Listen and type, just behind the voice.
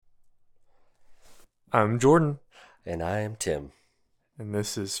I'm Jordan, And I am Tim. and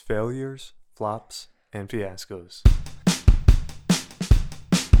this is Failures, Flops, and Fiascos.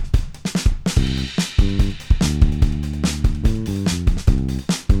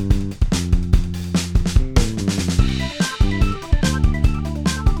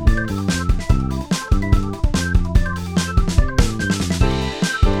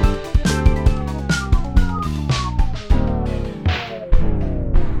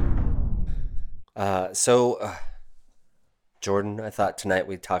 So, Jordan, I thought tonight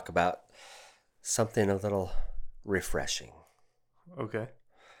we'd talk about something a little refreshing. Okay,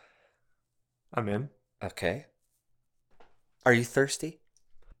 I'm in. Okay. Are you thirsty?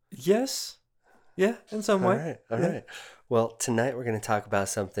 Yes. Yeah, in some All way. right. All Yeah. right. Well, tonight we're going to talk about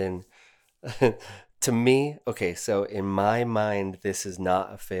something. To me, okay, so in my mind, this is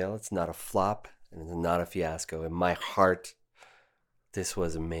not a fail. It's not a flop. And it's not a fiasco. In my heart, this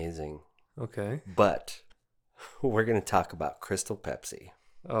was amazing. Okay. But we're going to talk about Crystal Pepsi.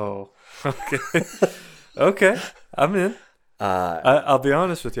 Oh, okay. Okay, I'm in. I'll be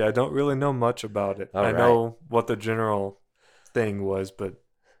honest with you. I don't really know much about it. All I right. know what the general thing was, but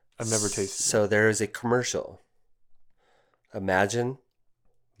I've never tasted it. So there is a commercial. Imagine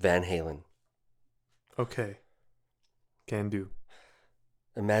Van Halen. Okay, can do.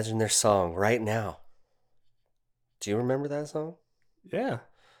 Imagine their song right now. Do you remember that song? Yeah,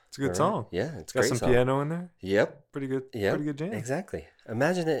 it's a All good right. song. Yeah, it's a Got great some song. piano in there. Yep. Pretty good. Yep. Pretty good jam. Exactly.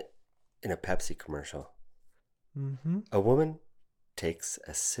 Imagine it in a Pepsi commercial. Mm-hmm. A woman takes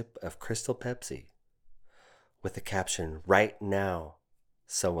a sip of Crystal Pepsi with the caption, "Right now,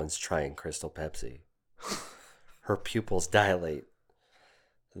 someone's trying Crystal Pepsi." Her pupils dilate.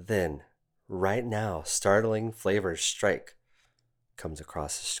 Then, right now, startling flavors strike comes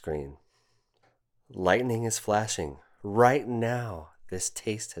across the screen. Lightning is flashing. Right now, this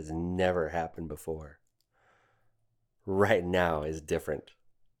taste has never happened before. Right now is different.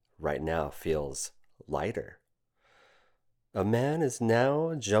 Right now feels lighter. A man is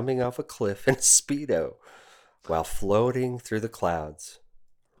now jumping off a cliff in a Speedo while floating through the clouds.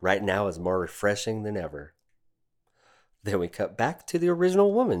 Right now is more refreshing than ever. Then we cut back to the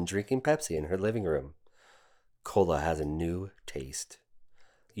original woman drinking Pepsi in her living room. Cola has a new taste.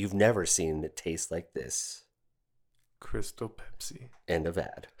 You've never seen it taste like this. Crystal Pepsi. End of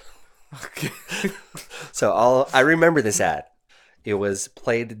ad. Okay. So I remember this ad. It was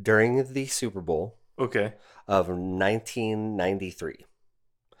played during the Super Bowl Okay. of 1993.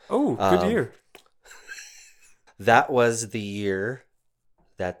 Oh, good year. That was the year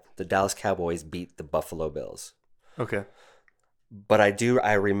that the Dallas Cowboys beat the Buffalo Bills. Okay. But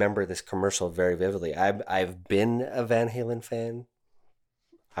I remember this commercial very vividly. I've been a Van Halen fan.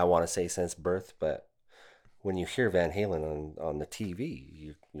 I want to say since birth, but when you hear Van Halen on the TV,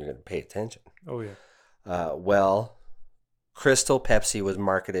 you're going to pay attention. Oh yeah. Well, Crystal Pepsi was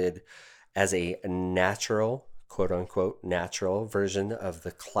marketed as a natural, quote unquote, natural version of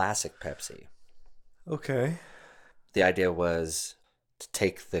the classic Pepsi. Okay. The idea was to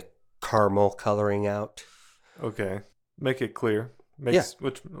take the caramel coloring out. Okay. Make it clear. Make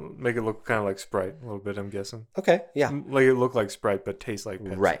it look kind of like Sprite a little bit. I'm guessing. Okay, yeah. Like it look like Sprite, but taste like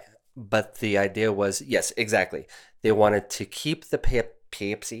Pepsi. Right. But the idea was, yes, exactly. They wanted to keep the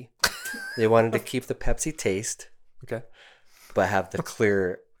Pepsi. They wanted to keep the Pepsi taste, Okay. but have the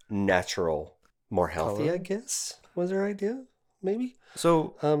clear, natural, more healthy, Color? I guess, was their idea, maybe?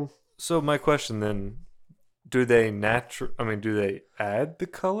 So, so my question then: do they do they add the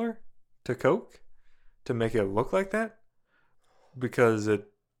color to Coke to make it look like that? Because it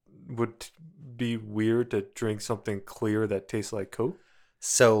would be weird to drink something clear that tastes like Coke.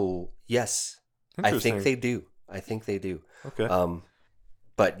 So, yes, I Interesting. think they do. Okay.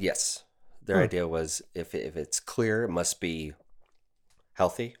 But yes, their idea was if it's clear, it must be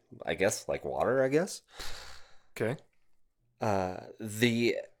healthy, I guess, like water, I guess. Okay.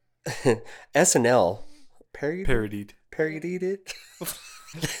 The SNL Parodied. parodied it.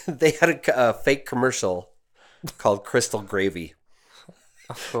 They had a fake commercial called Crystal Gravy.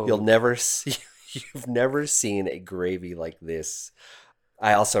 Oh. You've never seen a gravy like this.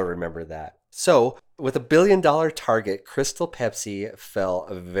 I also remember that. So, with $1 billion target, Crystal Pepsi fell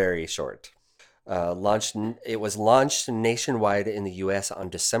very short. It was launched nationwide in the U.S. on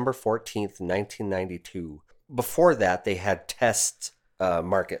December 14th, 1992. Before that, they had test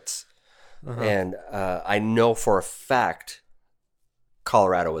markets. Uh-huh. And I know for a fact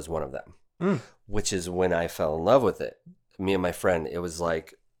Colorado was one of them, which is when I fell in love with it. Me and my friend, it was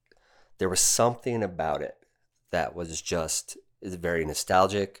like there was something about it that was just very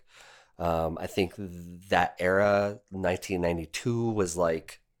nostalgic. I think that era, 1992, was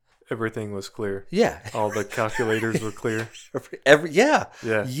like everything was clear. Yeah. All the calculators were clear. Yeah.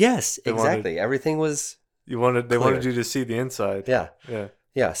 Yeah. Yes, They wanted- exactly. Everything was They wanted clear. you to see the inside. Yeah. Yeah.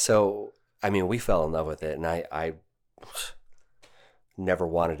 Yeah. So, I mean, we fell in love with it, and I never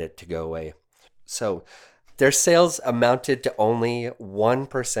wanted it to go away. So, their sales amounted to only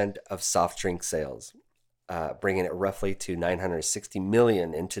 1% of soft drink sales, bringing it roughly to 960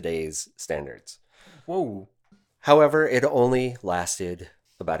 million in today's standards. Whoa. However, it only lasted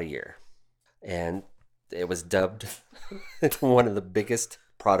about a year, and it was dubbed one of the biggest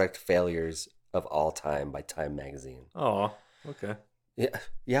product failures of all time by Time Magazine. Oh. Okay. Yeah,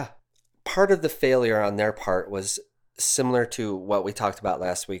 yeah. Part of the failure on their part was similar to what we talked about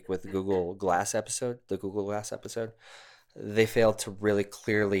last week with the Google Glass episode. They failed to really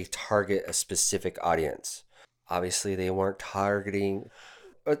clearly target a specific audience. Obviously, they weren't targeting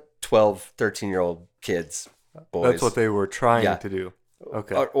 12, 13-year-old kids, boys. That's what they were trying Yeah. to do.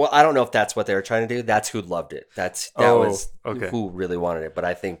 Okay. Well, I don't know if that's what they were trying to do. That's who loved it. That was okay. who really wanted it. But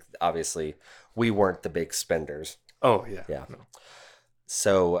I think, obviously, we weren't the big spenders. Oh, yeah. Yeah. No.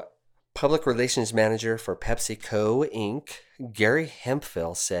 So, public relations manager for PepsiCo Inc., Gary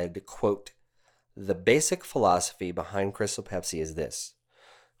Hemphill said, quote, "The basic philosophy behind Crystal Pepsi is this.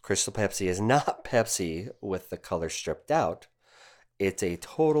 Crystal Pepsi is not Pepsi with the color stripped out. It's a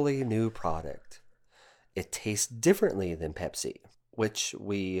totally new product. It tastes differently than Pepsi, which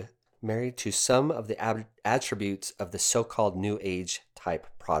we married to some of the attributes of the so-called new age type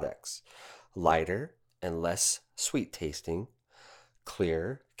products. Lighter and less sweet tasting,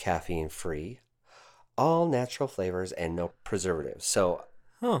 clear, caffeine free, all natural flavors and no preservatives." So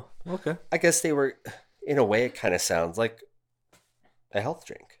Oh, okay. I guess they were, in a way, it kind of sounds like a health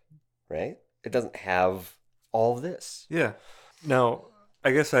drink, right? It doesn't have all of this. Yeah. Now,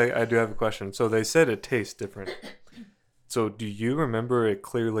 I guess I do have a question. So they said it tastes different. So do you remember it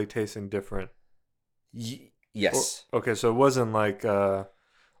clearly tasting different? Yes. Okay, so it wasn't like, what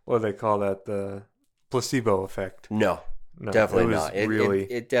do they call that? The placebo effect. No, No, definitely it was not. It really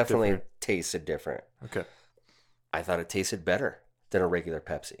it definitely different. tasted different. Okay. I thought it tasted better than a regular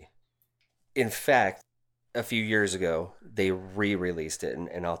Pepsi. In fact, a few years ago, they re-released it,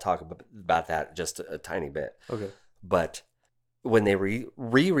 and I'll talk about that just a tiny bit. Okay. But when they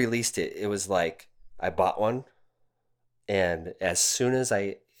re-released it, it was like I bought one, and as soon as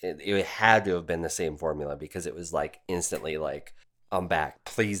it had to have been the same formula because it was like instantly like, I'm back.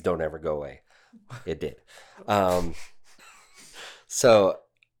 Please don't ever go away. It did. So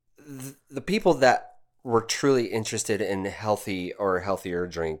the people that were truly interested in healthy or healthier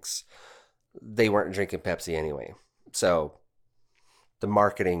drinks, they weren't drinking Pepsi anyway. So the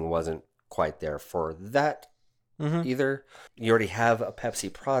marketing wasn't quite there for that either. You already have a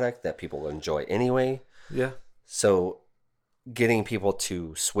Pepsi product that people enjoy anyway. Yeah. So getting people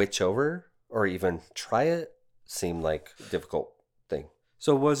to switch over or even try it seemed like a difficult thing.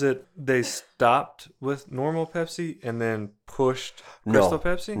 So was it they stopped with normal Pepsi and then pushed Crystal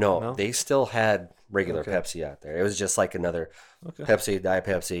Pepsi? No, they still had regular Okay. Pepsi out there. It was just like another Okay. Pepsi, Diet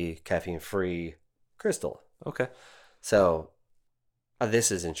Pepsi, caffeine-free Crystal. Okay. So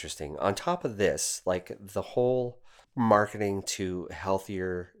this is interesting. On top of this, like the whole marketing to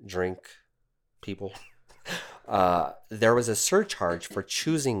healthier drink people, there was a surcharge for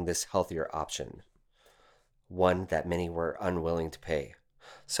choosing this healthier option, one that many were unwilling to pay.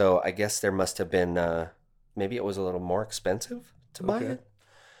 So I guess there must have been, maybe it was a little more expensive to buy Okay. it.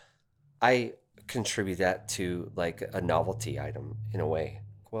 I contribute that to like a novelty item in a way.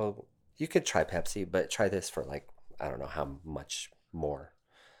 Well, you could try Pepsi, but try this for like, I don't know how much more.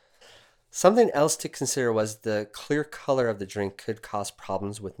 Something else to consider was the clear color of the drink could cause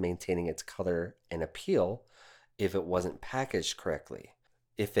problems with maintaining its color and appeal if it wasn't packaged correctly.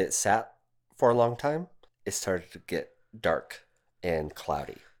 If it sat for a long time, it started to get dark and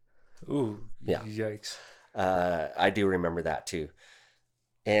cloudy. Ooh. Yeah. Yikes. I do remember that too.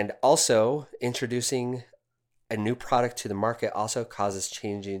 And also, introducing a new product to the market also causes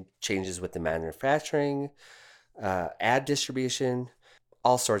changes with the manufacturing, ad distribution,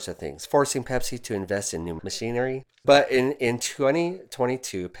 all sorts of things, forcing Pepsi to invest in new machinery. But in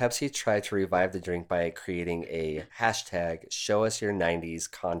 2022, Pepsi tried to revive the drink by creating a hashtag Show Us Your 90s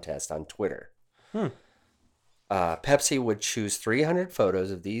contest on Twitter. Pepsi would choose 300 photos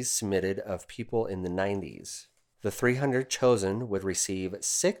of these submitted of people in the 90s. The 300 chosen would receive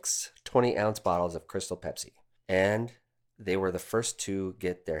 6 20-ounce bottles of Crystal Pepsi. And they were the first to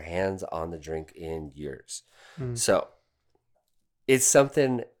get their hands on the drink in years. So it's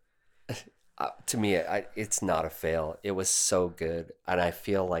something, to me, it's not a fail. It was so good. And I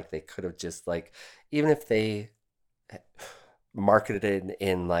feel like they could have just like, even if they marketed it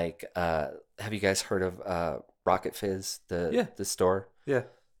in like have you guys heard of Rocket Fizz, Yeah. the store? Yeah.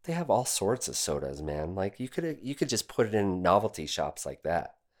 They have all sorts of sodas, man. Like you could just put it in novelty shops like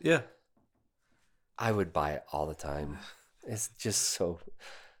that. Yeah. I would buy it all the time. It's just so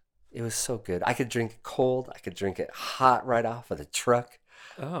it was so good. I could drink it cold, I could drink it hot right off of the truck.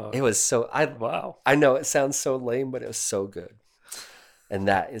 Oh, It was so wow. I know it sounds so lame, but it was so good. And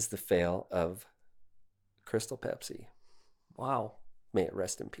that is the fail of Crystal Pepsi. Wow. May it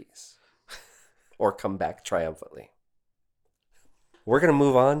rest in peace. Or come back triumphantly. We're going to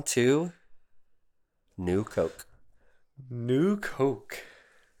move on to New Coke. New Coke.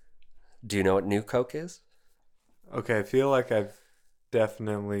 Do you know what New Coke is? Okay, I feel like I've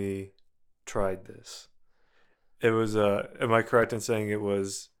definitely tried this. It was, am I correct in saying it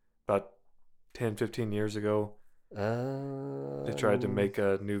was about 10, 15 years ago? They tried to Um, make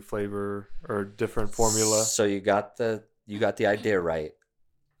a new flavor or different formula. So you got the idea right,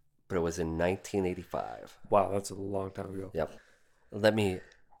 but it was in 1985. Wow, that's a long time ago. Yep. Let me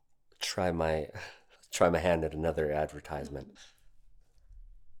try my try my hand at another advertisement.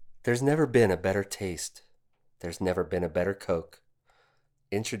 There's never been a better taste. There's never been a better Coke.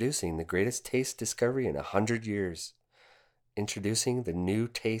 Introducing the greatest taste discovery in 100 years. Introducing the new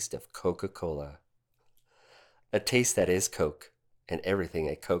taste of Coca-Cola. A taste that is Coke and everything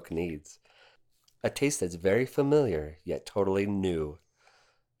a Coke needs. A taste that's very familiar yet totally new.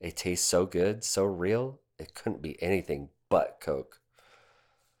 A taste so good, so real, it couldn't be anything but Coke.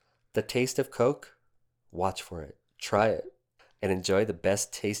 The taste of Coke? Watch for it, try it, and enjoy the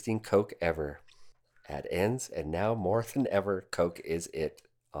best tasting Coke ever. Ad ends, and now more than ever, Coke is it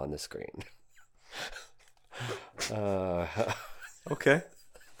on the screen. uh, Okay.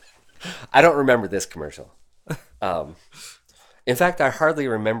 I don't remember this commercial. In fact, I hardly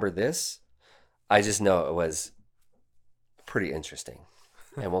remember this. I just know it was pretty interesting.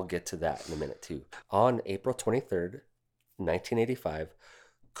 And we'll get to that in a minute, too. On April 23rd, 1985,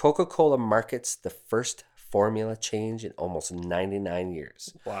 Coca-Cola markets the first formula change in almost 99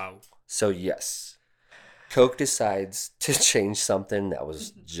 years. Wow. So, yes, Coke decides to change something that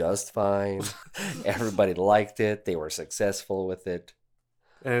was just fine. Everybody liked it. They were successful with it.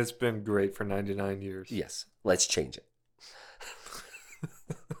 And it's been great for 99 years. Yes, let's change it.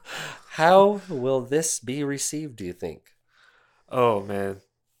 How will this be received, do you think? Oh, man.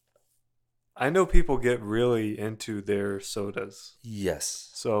 I know people get really into their sodas. Yes,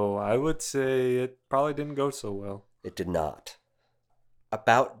 So I would say it probably didn't go so well. it did not.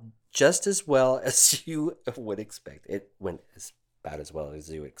 About just as well as you would expect. It went about as well as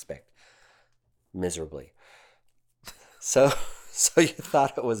you would expect. Miserably. So, so you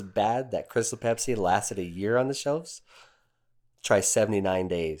thought it was bad that Crystal Pepsi lasted a year on the shelves? Try 79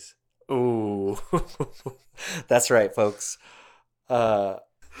 days. Ooh. That's right, folks. About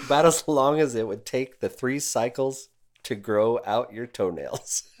as long as it would take the 3 cycles to grow out your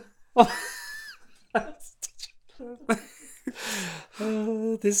toenails.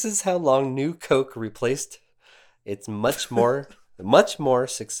 This is how long New Coke replaced its much more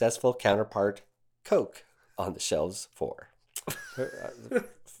successful counterpart, Coke, on the shelves for.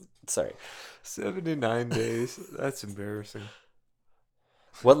 Sorry. 79 days. That's embarrassing.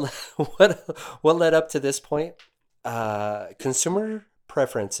 What what led up to this point? Consumer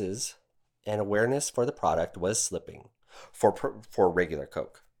preferences and awareness for the product was slipping for regular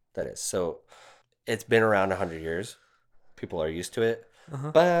Coke. That is. So it's been around 100 years. People are used to it.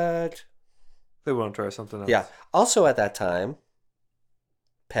 Uh-huh. But They want to try something else. yeah, also at that time,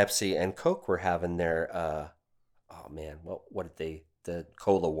 Pepsi and Coke were having their oh man, what did they the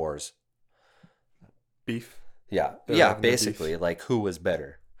cola wars. Beef. Yeah. They're Yeah, having their basically like who was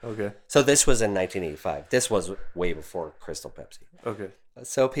better. Okay. So this was in 1985. This was way before Crystal Pepsi. Okay.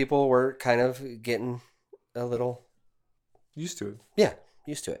 So people were kind of getting a little Used to it. yeah,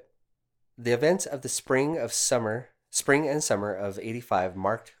 used to it. The events of the spring and summer of 85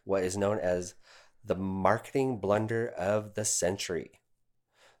 marked what is known as the marketing blunder of the century.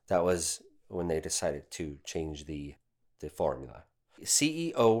 That was when they decided to change the formula.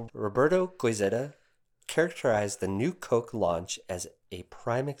 CEO Roberto Goizueta characterized the new Coke launch as a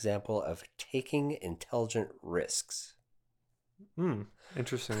prime example of taking intelligent risks.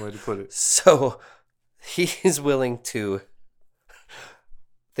 Interesting way to put it. So he's willing to,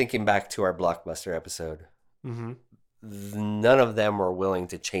 thinking back to our Blockbuster episode, Mm-hmm. none of them were willing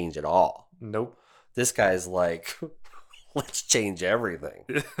to change at all. Nope. This guy's like, let's change everything.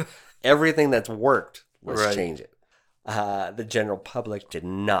 Everything that's worked, let's Right. change it. The general public did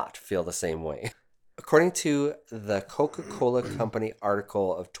not feel the same way. According to the Coca-Cola Company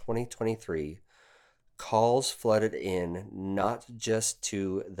article of 2023, calls flooded in not just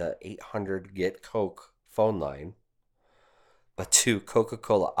to the 800 Get Coke phone line, but to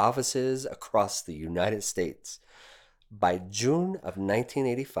Coca-Cola offices across the United States. By June of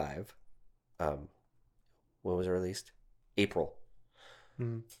 1985, when was it released? April.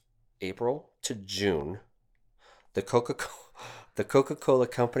 Mm. April to June, the Coca-Cola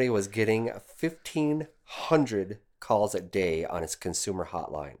company was getting 1,500 calls a day on its consumer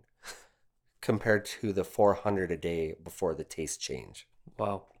hotline, compared to the 400 a day before the taste change.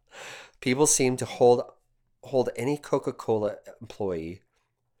 Wow. People seem to hold any Coca-Cola employee,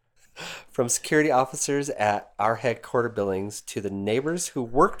 from security officers at our headquarter buildings to the neighbors who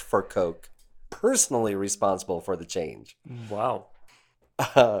worked for Coke, personally responsible for the change. Wow.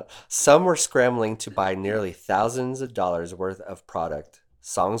 Some were scrambling to buy nearly thousands of dollars worth of product.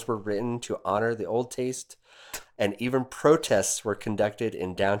 Songs were written to honor the old taste, and even protests were conducted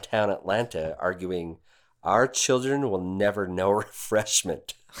in downtown Atlanta, arguing, "Our children will never know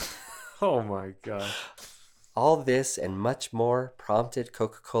refreshment." Oh my God. All this and much more prompted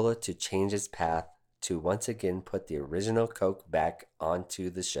Coca-Cola to change its path to once again put the original Coke back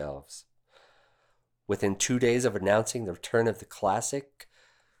onto the shelves. Within 2 days of announcing the return of the classic,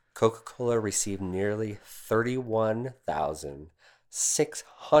 Coca-Cola received nearly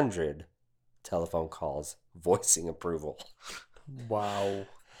 31,600 telephone calls voicing approval. Wow.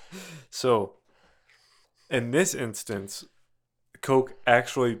 So, in this instance, Coke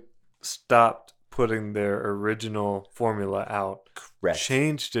actually stopped putting their original formula out, Correct.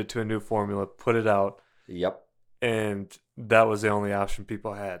 changed it to a new formula, put it out, Yep. and that was the only option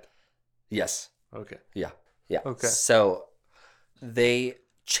people had. Yes. Okay. Yeah. Yeah. Okay. So they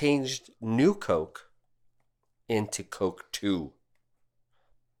changed New Coke into Coke 2,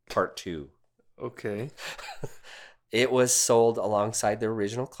 Part 2. Okay. It was sold alongside the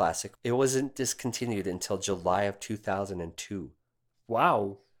original classic. It wasn't discontinued until July of 2002.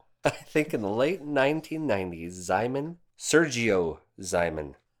 Wow. I think in the late 1990s, Sergio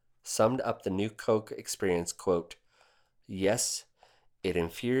Zyman, summed up the new Coke experience, quote, "Yes, it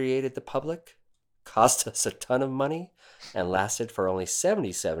infuriated the public, cost us a ton of money, and lasted for only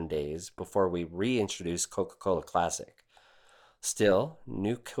 77 days before we reintroduced Coca-Cola Classic. Still,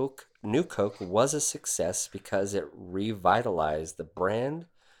 New Coke was a success because it revitalized the brand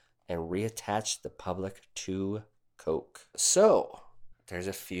and reattached the public to Coke." So, there's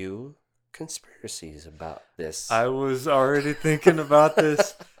a few conspiracies about this. I was already thinking about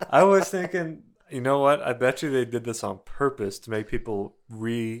this. I was thinking, you know what? I bet you they did this on purpose to make people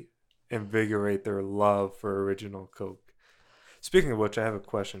reinvigorate their love for original Coke. Speaking of which, I have a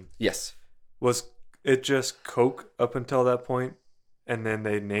question. Yes. Was it just Coke up until that point, and then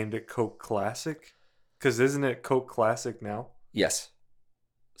they named it Coke Classic? Because isn't it Coke Classic now? Yes.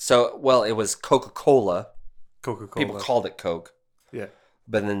 So, well, it was Coca-Cola. Coca-Cola. People called it Coke. Yeah.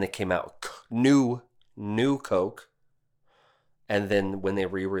 But then they came out with new Coke. And then when they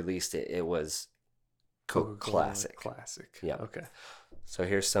re-released it, it was Coke Coca-Cola Classic. Classic. Yeah. Okay. So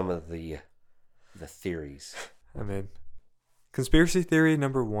here's some of the theories. I'm in. Conspiracy theory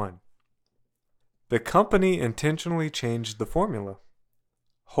number 1. The company intentionally changed the formula,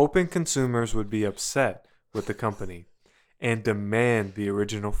 hoping consumers would be upset with the company and demand the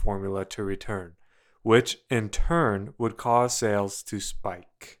original formula to return, which in turn would cause sales to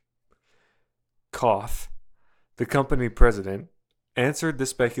spike. Cough. The company president answered the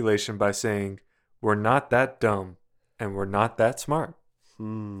speculation by saying, "We're not that dumb and we're not that smart."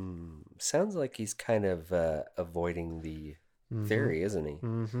 Sounds like he's kind of avoiding the theory, isn't he?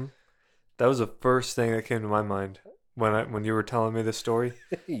 Mm-hmm. That was the first thing that came to my mind when you were telling me this story.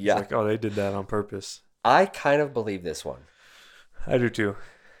 Yeah. It's like, oh, they did that on purpose. I kind of believe this one. I do too.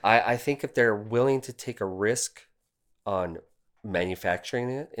 I think if they're willing to take a risk on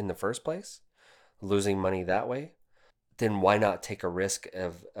manufacturing it in the first place, losing money that way, then why not take a risk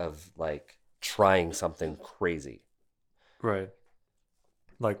of like trying something crazy? Right.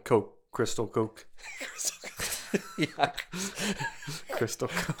 Like Coke, Crystal Coke. Yeah. Crystal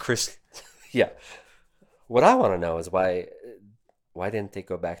Coke. Yeah. What I want to know is why didn't they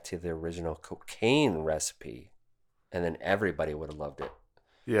go back to the original cocaine recipe, and then everybody would have loved it.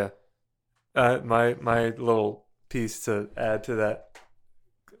 Yeah. My little piece to add to that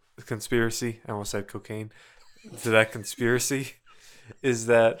conspiracy, I almost said cocaine, to that conspiracy is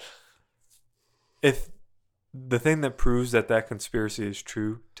that if the thing that proves that conspiracy is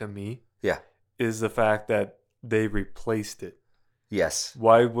true to me Yeah. is the fact that they replaced it. Yes.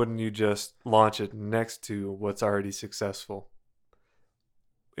 Why wouldn't you just launch it next to what's already successful?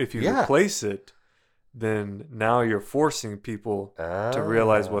 If you replace it, then now you're forcing people to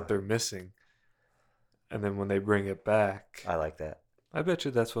realize what they're missing. and then when they bring it back, I like that. I bet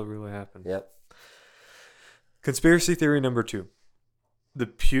you that's what really happened. Yep. Conspiracy theory number 2. The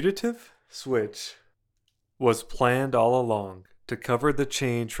putative switch was planned all along to cover the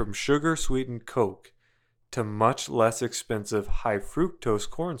change from sugar-sweetened Coke to much less expensive high-fructose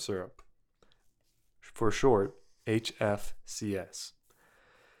corn syrup, for short, HFCS.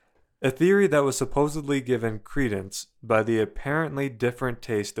 A theory that was supposedly given credence by the apparently different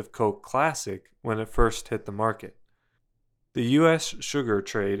taste of Coke Classic when it first hit the market. The U.S. Sugar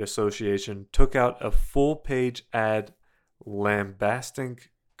Trade Association took out a full-page ad lambasting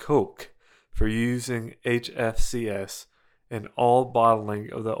Coke for using HFCS in all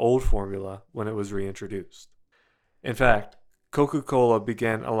bottling of the old formula when it was reintroduced. In fact, Coca-Cola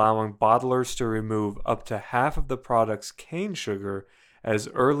began allowing bottlers to remove up to half of the product's cane sugar as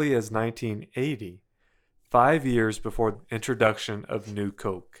early as 1980, 5 years before the introduction of new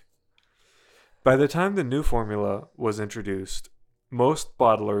Coke. By the time the new formula was introduced, most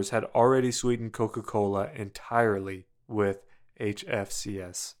bottlers had already sweetened Coca-Cola entirely with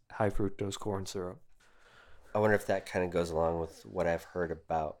HFCS, high fructose corn syrup. I wonder if that kind of goes along with what I've heard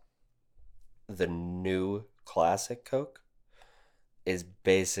about the new classic Coke is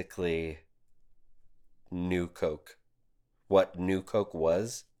basically new Coke. What new Coke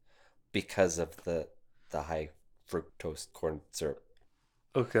was because of the high fructose corn syrup.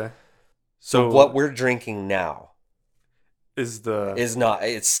 Okay. So what we're drinking now is not,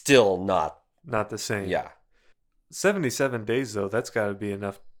 it's still not the same. Yeah. 77 days though, that's got to be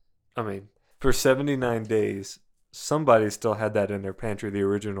enough. I mean, for 79 days, somebody still had that in their pantry, the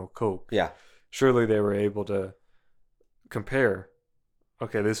original Coke. Yeah. Surely they were able to compare.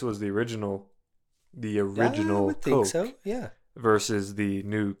 Okay, this was the original I would think Coke so. Yeah. versus the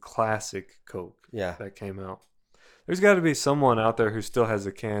new classic Coke Yeah. that came out. There's got to be someone out there who still has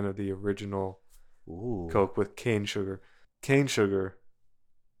a can of the original Ooh. Coke with cane sugar. Cane sugar,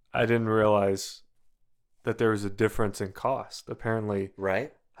 I didn't realize that there was a difference in cost. Apparently,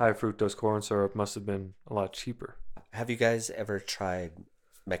 Right? high fructose corn syrup must have been a lot cheaper. Have you guys ever tried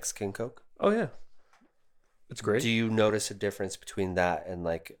Mexican Coke? Oh, yeah. It's great. Do you notice a difference between that and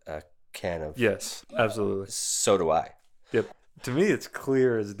like a can of... Yes, absolutely. So do I. Yep. To me, it's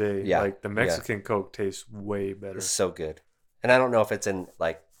clear as day. Yeah. Like, the Mexican Coke tastes way better. It's so good. And I don't know if it's in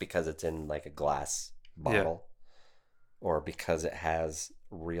like, because it's in like a glass bottle or because it has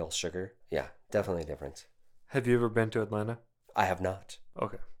real sugar. Yeah, definitely a difference. Have you ever been to Atlanta? I have not.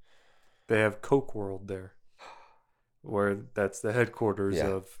 Okay. They have Coke World there, where that's the headquarters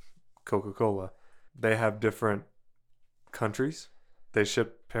of Coca-Cola. They have different countries. They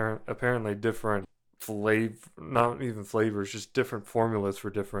ship apparently different not even flavors, just different formulas for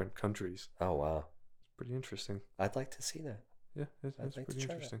different countries. Oh, wow. It's pretty interesting. I'd like to see that. Yeah, it's like pretty to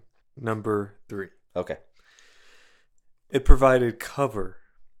try interesting. Number 3. Okay. It provided cover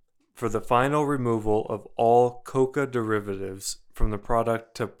for the final removal of all coca derivatives from the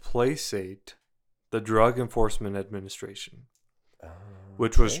product to placate the Drug Enforcement Administration,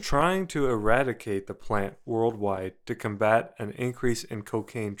 which was trying to eradicate the plant worldwide to combat an increase in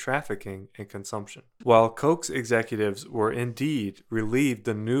cocaine trafficking and consumption. While Coke's executives were indeed relieved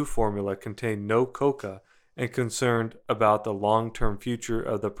the new formula contained no coca and concerned about the long-term future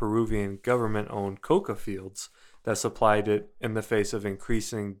of the Peruvian government-owned coca fields that supplied it in the face of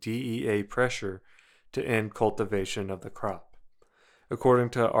increasing DEA pressure to end cultivation of the crop. According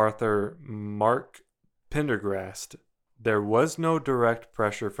to Arthur Mark Pendergrast, there was no direct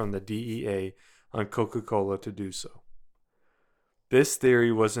pressure from the DEA on Coca-Cola to do so. This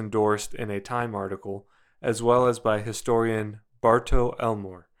theory was endorsed in a Time article, as well as by historian Bartow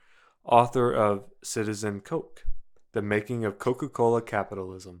Elmore, author of Citizen Coke, The Making of Coca-Cola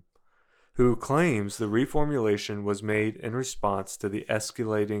Capitalism, who claims the reformulation was made in response to the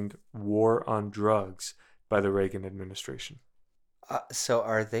escalating war on drugs by the Reagan administration. So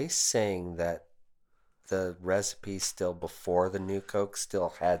are they saying that the recipe still before the new Coke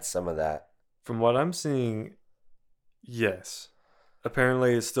still had some of that? From what I'm seeing, yes.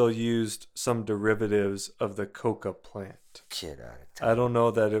 Apparently it still used some derivatives of the coca plant. Get out of town. I don't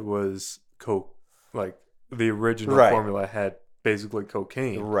know that it was Coke, like the original formula had basically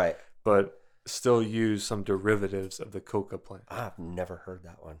cocaine. Right. But still used some derivatives of the coca plant. I've never heard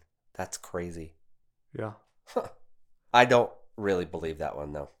that one. That's crazy. Yeah. Huh. I don't really believe that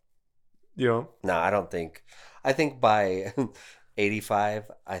one, though. You know? No, I don't think. I think by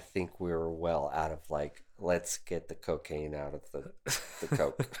 85, I think we were well out of like, let's get the cocaine out of the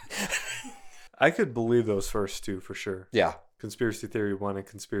Coke. I could believe those first two for sure. Yeah. Conspiracy Theory 1 and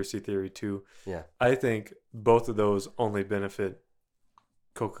Conspiracy Theory 2. Yeah. I think both of those only benefit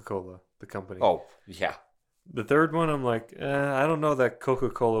Coca-Cola. the company. Oh, yeah. The third one, I'm like, I don't know that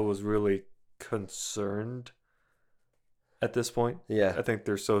Coca-Cola was really concerned at this point. Yeah. I think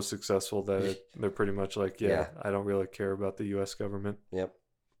they're so successful that they're pretty much like, yeah, Yeah. I don't really care about the U.S. government. Yep.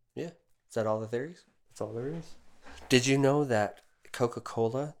 Yeah. Is that all the theories? That's all there is. Did you know that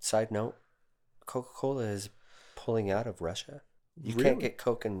Coca-Cola, side note, Coca-Cola is pulling out of Russia? You can't Really? get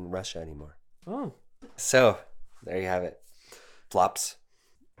Coke in Russia anymore. Oh. So, there you have it. Flops.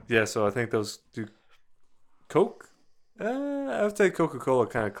 Yeah, so I think those do. Coke? I would say Coca-Cola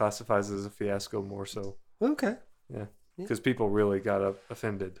kind of classifies as a fiasco more so. Okay. Yeah. Because people really got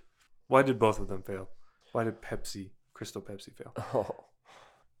offended. Why did both of them fail? Why did Crystal Pepsi fail? Oh.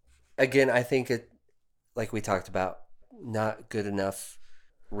 Again, I think it, like we talked about, not good enough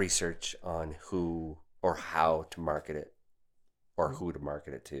research on who or how to market it or who to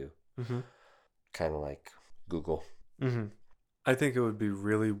market it to. Mm-hmm. Kind of like Google. Mm-hmm. I think it would be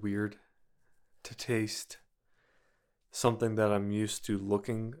really weird to taste something that I'm used to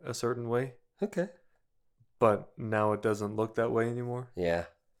looking a certain way, Okay. but now it doesn't look that way anymore. Yeah.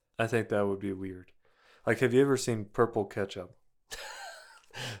 I think that would be weird. Like, have you ever seen purple ketchup?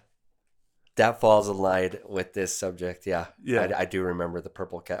 That falls in line with this subject. Yeah. Yeah. I do remember the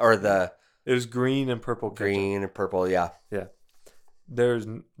purple cat or the It was green and purple ketchup. green and purple. Yeah. Yeah. There's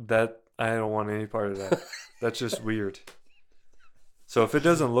that. I don't want any part of that. That's just weird. So if it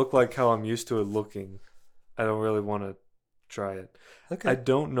doesn't look like how I'm used to it looking, I don't really want to try it. Okay. I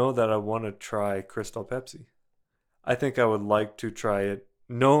don't know that I want to try Crystal Pepsi. I think I would like to try it,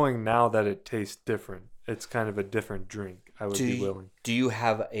 knowing now that it tastes different. It's kind of a different drink. I would be willing. Do you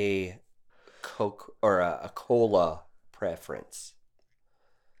have a Coke or a cola preference?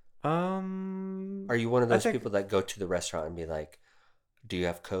 Are you one of those people that go to the restaurant and be like, "Do you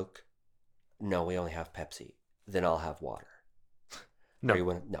have Coke?" No, we only have Pepsi. Then I'll have water. No.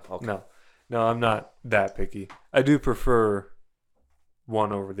 No. Okay. No, I'm not that picky. I do prefer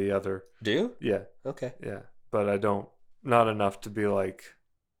one over the other. Do you? Yeah. Okay. Yeah. But I don't, not enough to be like,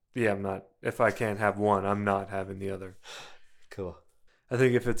 yeah, I'm not, if I can't have one, I'm not having the other. Cool. I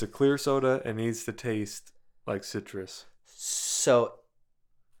think if it's a clear soda, it needs to taste like citrus. So,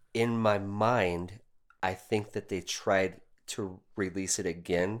 in my mind, I think that they tried to release it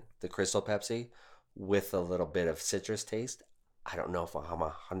again, the Crystal Pepsi, with a little bit of citrus taste. I don't know if I'm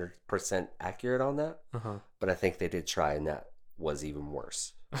 100% accurate on that, but I think they did try, and that was even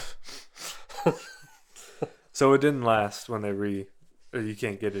worse. So it didn't last when you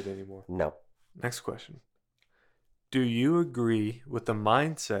can't get it anymore. No. Next question. Do you agree with the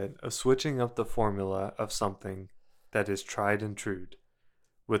mindset of switching up the formula of something that is tried and true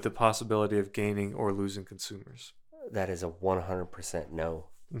with the possibility of gaining or losing consumers? That is a 100% no.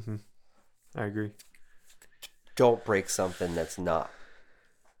 Mm-hmm. I agree. Don't break something that's not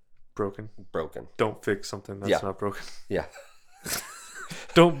broken. Don't fix something that's not broken. Yeah.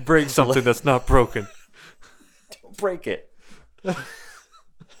 Don't break something that's not broken. Don't break it.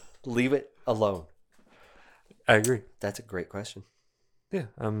 Leave it alone. I agree. That's a great question. Yeah.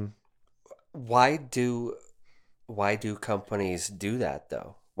 Why do companies do that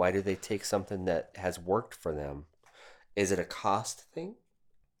though? Why do they take something that has worked for them? Is it a cost thing?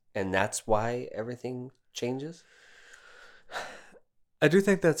 And that's why everything changes? I do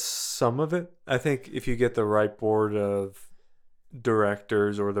think that's some of it. I think if you get the right board of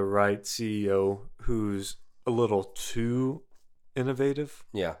directors or the right CEO who's a little too innovative,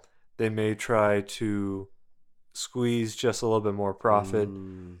 yeah, they may try to squeeze just a little bit more profit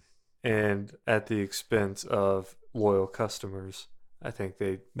and at the expense of loyal customers. I think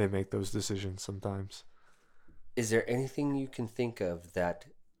they make those decisions sometimes. Is there anything you can think of that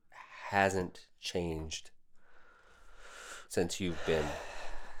hasn't changed since you've been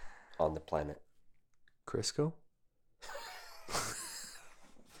on the planet? Crisco?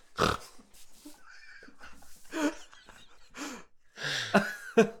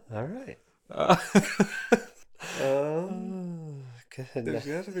 All right. There's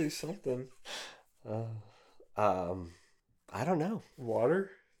got to be something. I don't know.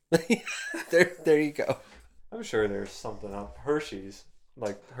 Water? There you go. I'm sure there's something up. Hershey's.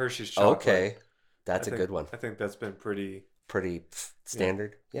 Like Hershey's chocolate. Okay. That's a good one. I think that's been pretty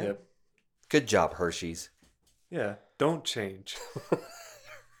standard. Yeah. Yep. Good job, Hershey's. Yeah. Don't change.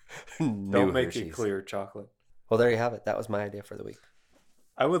 New Don't make Hershey's. it clear chocolate. Well, there you have it. That was my idea for the week.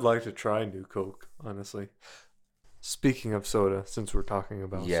 I would like to try new Coke, honestly. Speaking of soda, since we're talking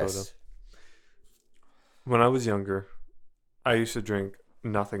about soda. When I was younger, I used to drink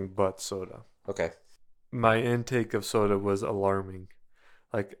nothing but soda. Okay. My intake of soda was alarming.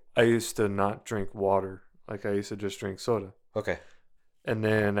 Like, I used to not drink water. Like, I used to just drink soda. Okay. And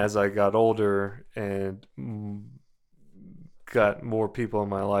then as I got older and got more people in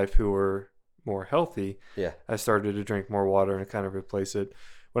my life who were more healthy, Yeah. I started to drink more water and kind of replace it.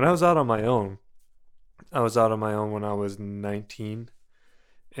 When I was out on my own, when I was 19,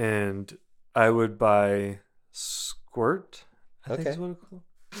 and I would buy Squirt. I think Okay. is what it's called.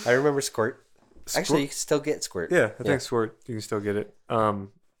 I remember Squirt. Actually, Squirt. you can still get Squirt. Yeah, I think Squirt. You can still get it.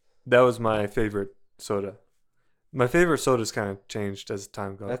 That was my favorite soda. My favorite soda's kind of changed as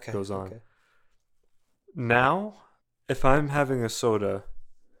time goes on. Okay. Now, if I'm having a soda,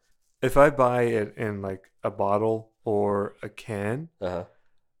 if I buy it in like a bottle or a can, Uh-huh.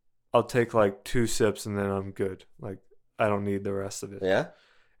 I'll take like 2 sips and then I'm good. Like I don't need the rest of it. Yeah?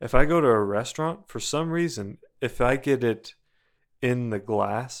 If I go to a restaurant, for some reason, if I get it in the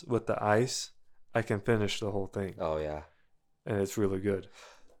glass with the ice, I can finish the whole thing. Oh, yeah. And it's really good.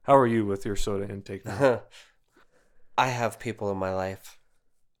 How are you with your soda intake now? I have people in my life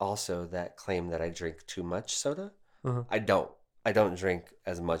also that claim that I drink too much soda. Uh-huh. I don't. I don't drink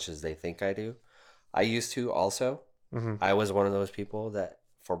as much as they think I do. I used to also. Mm-hmm. I was one of those people that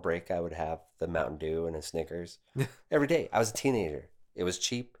for break I would have the Mountain Dew and a Snickers every day. I was a teenager. It was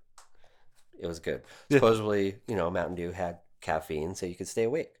cheap. It was good. Yeah. Supposedly, Mountain Dew had caffeine so you could stay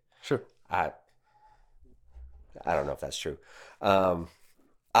awake. Sure. I don't know if that's true.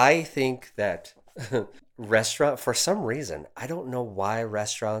 I think that for some reason, I don't know why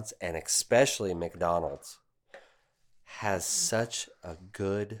restaurants and especially McDonald's has such a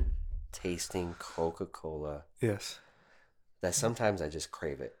good tasting Coca-Cola Yes. that sometimes I just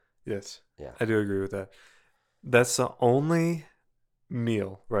crave it. Yes. Yeah. I do agree with that. That's the only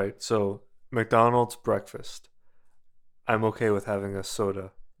meal, right? So McDonald's breakfast. I'm okay with having a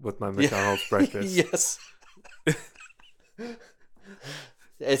soda with my McDonald's breakfast. Yes.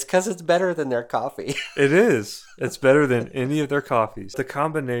 It's because it's better than their coffee. It is. It's better than any of their coffees. The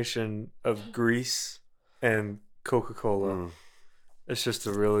combination of grease and Coca-Cola, it's just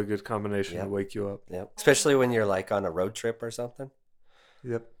a really good combination to wake you up. Yep. Especially when you're like on a road trip or something.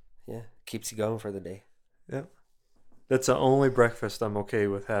 Yep. Yeah. Keeps you going for the day. Yep. That's the only breakfast I'm okay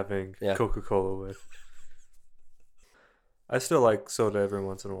with having Coca-Cola with. I still like soda every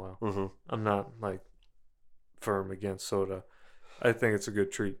once in a while. Mm-hmm. I'm not like firm against soda. I think it's a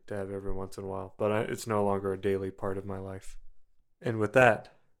good treat to have every once in a while, but it's no longer a daily part of my life. And with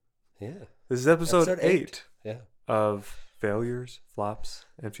that, this is episode 8 of Failures, Flops,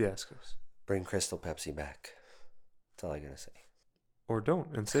 and Fiascos. Bring Crystal Pepsi back. That's all I gotta say. Or don't,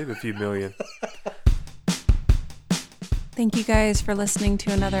 and save a few million. Thank you guys for listening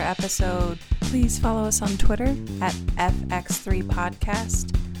to another episode. Please follow us on Twitter at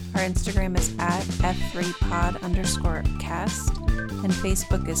FX3Podcast. Our Instagram is at F3pod_cast. And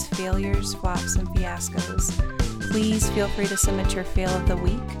Facebook is Failures, Flops, and Fiascos. Please feel free to submit your fail of the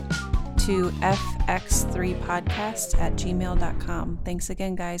week to fx3podcast@gmail.com. Thanks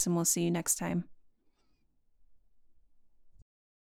again, guys, and we'll see you next time.